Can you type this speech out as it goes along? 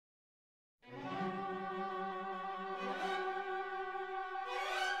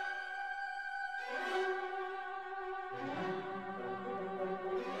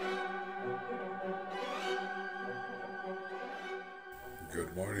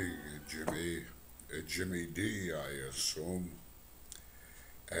morning, Jimmy. Jimmy D, I assume.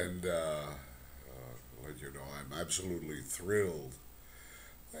 And let you know, I'm absolutely thrilled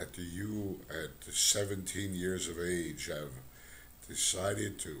that you, at 17 years of age, have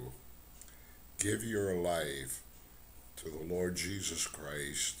decided to give your life to the Lord Jesus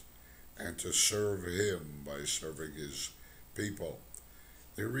Christ and to serve Him by serving His people.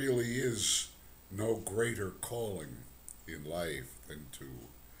 There really is no greater calling in life than to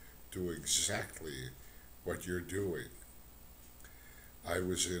do exactly what you're doing. I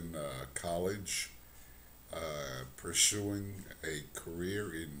was in college pursuing a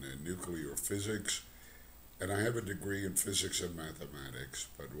career in nuclear physics, and I have a degree in physics and mathematics.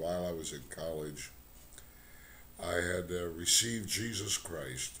 But while I was in college, I had received Jesus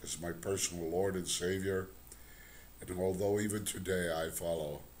Christ as my personal Lord and Savior, and although even today I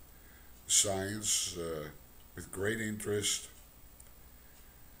follow science with great interest,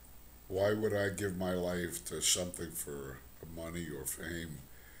 why would I give my life to something for money or fame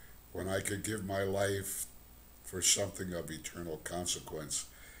when I could give my life for something of eternal consequence?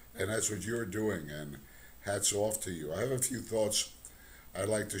 And that's what you're doing, and hats off to you. I have a few thoughts I'd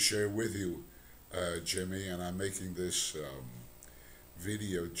like to share with you, Jimmy, and I'm making this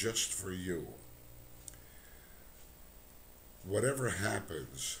video just for you. Whatever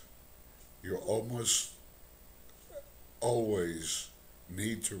happens, you almost always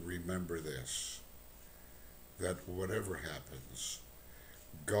need to remember this, that whatever happens,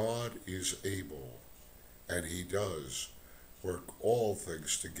 God is able, and He does work all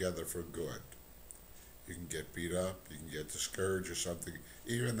things together for good. You can get beat up, you can get discouraged or something.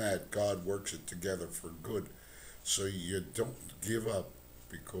 Even that, God works it together for good. So you don't give up,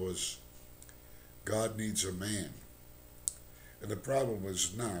 because God needs a man. And the problem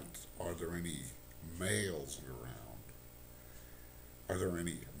is not, are there any males around? Are there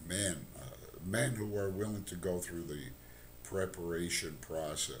any men? Men who are willing to go through the preparation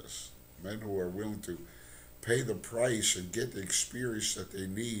process. Men who are willing to pay the price and get the experience that they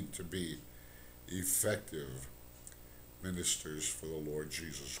need to be effective ministers for the Lord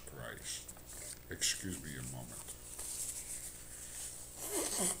Jesus Christ. Excuse me a moment.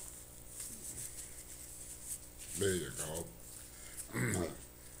 There you go.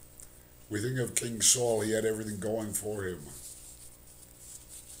 We think of King Saul, he had everything going for him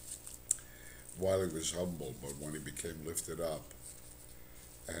while he was humble, but when he became lifted up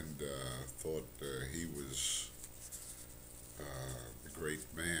and thought he was the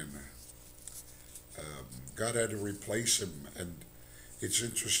great man, God had to replace him. And it's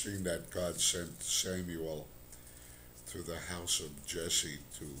interesting that God sent Samuel to the house of Jesse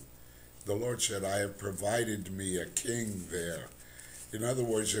to, the Lord said, I have provided me a king there. In other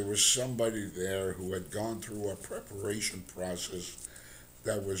words, there was somebody there who had gone through a preparation process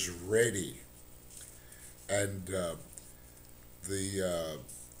that was ready. And the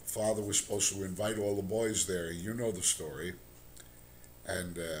father was supposed to invite all the boys there. You know the story.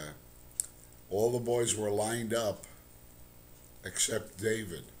 And all the boys were lined up except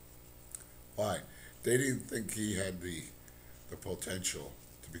David. Why? They didn't think he had the potential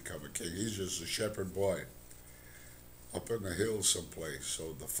to become a king. He's just a shepherd boy up in the hills someplace.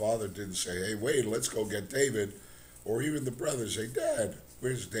 So the father didn't say, hey, wait, let's go get David. Or even the brothers say, Dad,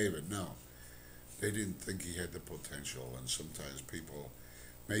 where's David? No. They didn't think he had the potential. And sometimes people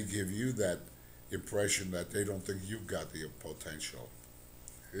may give you that impression that they don't think you've got the potential.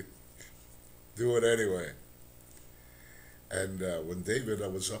 Do it anyway. And when David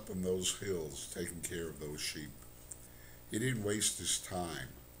was up in those hills taking care of those sheep, he didn't waste his time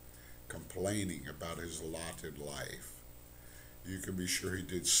complaining about his lot in life. You can be sure he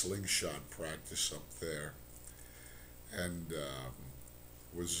did slingshot practice up there, and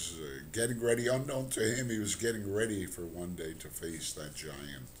was getting ready. Unknown to him, he was getting ready for one day to face that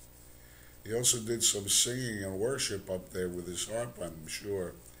giant. He also did some singing and worship up there with his harp, I'm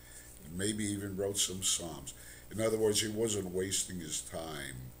sure. Maybe even wrote some psalms. In other words, he wasn't wasting his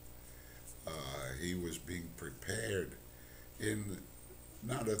time. He was being prepared in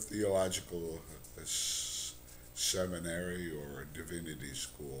not a theological seminary or a divinity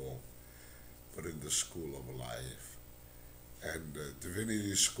school, but in the school of life. And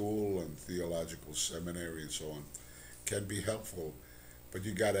divinity school and theological seminary and so on can be helpful, but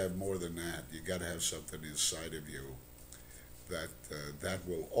you got to have more than that. You got to have something inside of you that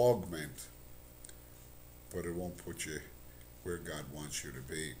will augment, but it won't put you where God wants you to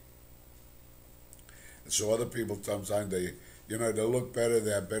be. And so other people sometimes they look better,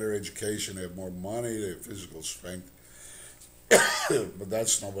 they have better education, they have more money, they have physical strength. But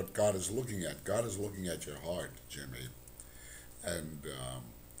that's not what God is looking at. God is looking at your heart, Jimmy. And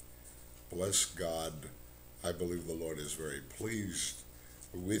bless God. I believe the Lord is very pleased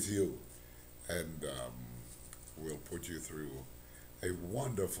with you, and will put you through a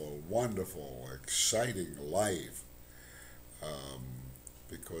wonderful, wonderful, exciting life, um,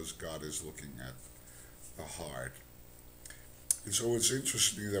 because God is looking at the heart. And so it's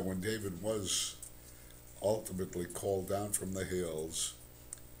interesting that when David was ultimately called down from the hills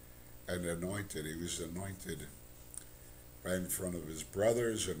and anointed, he was anointed right in front of his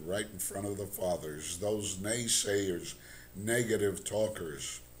brothers and right in front of the fathers. Those naysayers, negative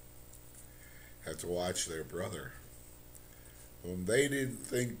talkers, had to watch their brother, whom they didn't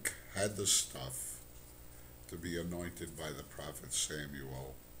think had the stuff to be anointed by the prophet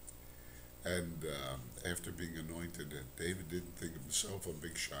Samuel. And after being anointed, David didn't think of himself a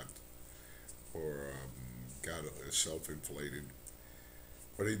big shot or got self-inflated.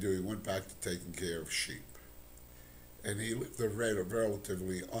 What did he do? He went back to taking care of sheep. And he lived a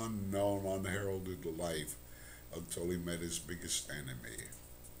relatively unknown, unheralded life until he met his biggest enemy.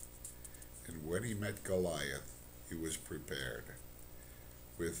 And when he met Goliath, he was prepared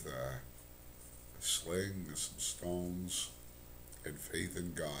with a sling, some stones, and faith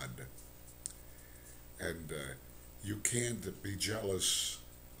in God. And you can't be jealous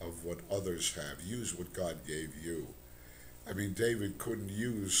of what others have. Use what God gave you. I mean, David couldn't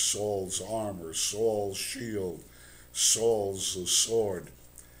use Saul's armor, Saul's shield, Saul's sword.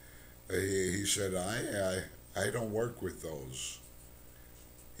 He said, I don't work with those.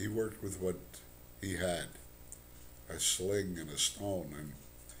 He worked with what he had, a sling and a stone, and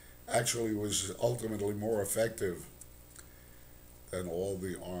actually was ultimately more effective than all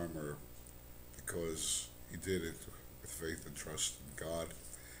the armor, because he did it with faith and trust in God,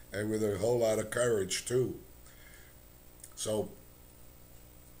 and with a whole lot of courage too. So,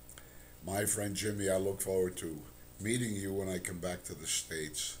 my friend Jimmy, I look forward to meeting you when I come back to the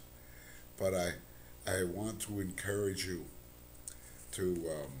States. But I want to encourage you to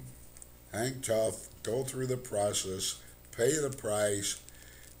hang tough, go through the process, pay the price.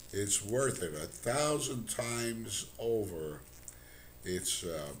 It's worth it 1,000 times over. It's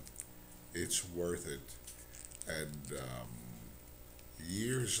worth it. And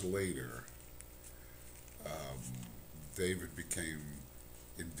years later, David became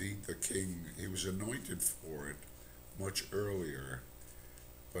indeed the king. He was anointed for it much earlier,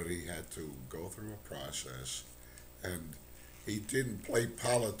 but he had to go through a process, and he didn't play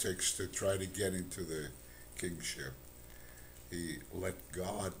politics to try to get into the kingship. He let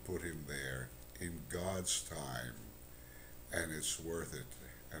God put him there in God's time, and it's worth it.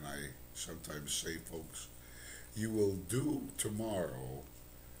 And I sometimes say, folks, you will do tomorrow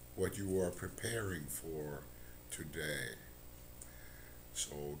what you are preparing for today.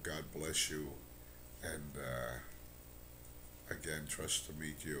 So God bless you, and again, trust to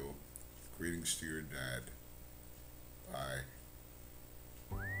meet you. Greetings to your dad.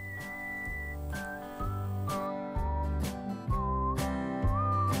 Bye.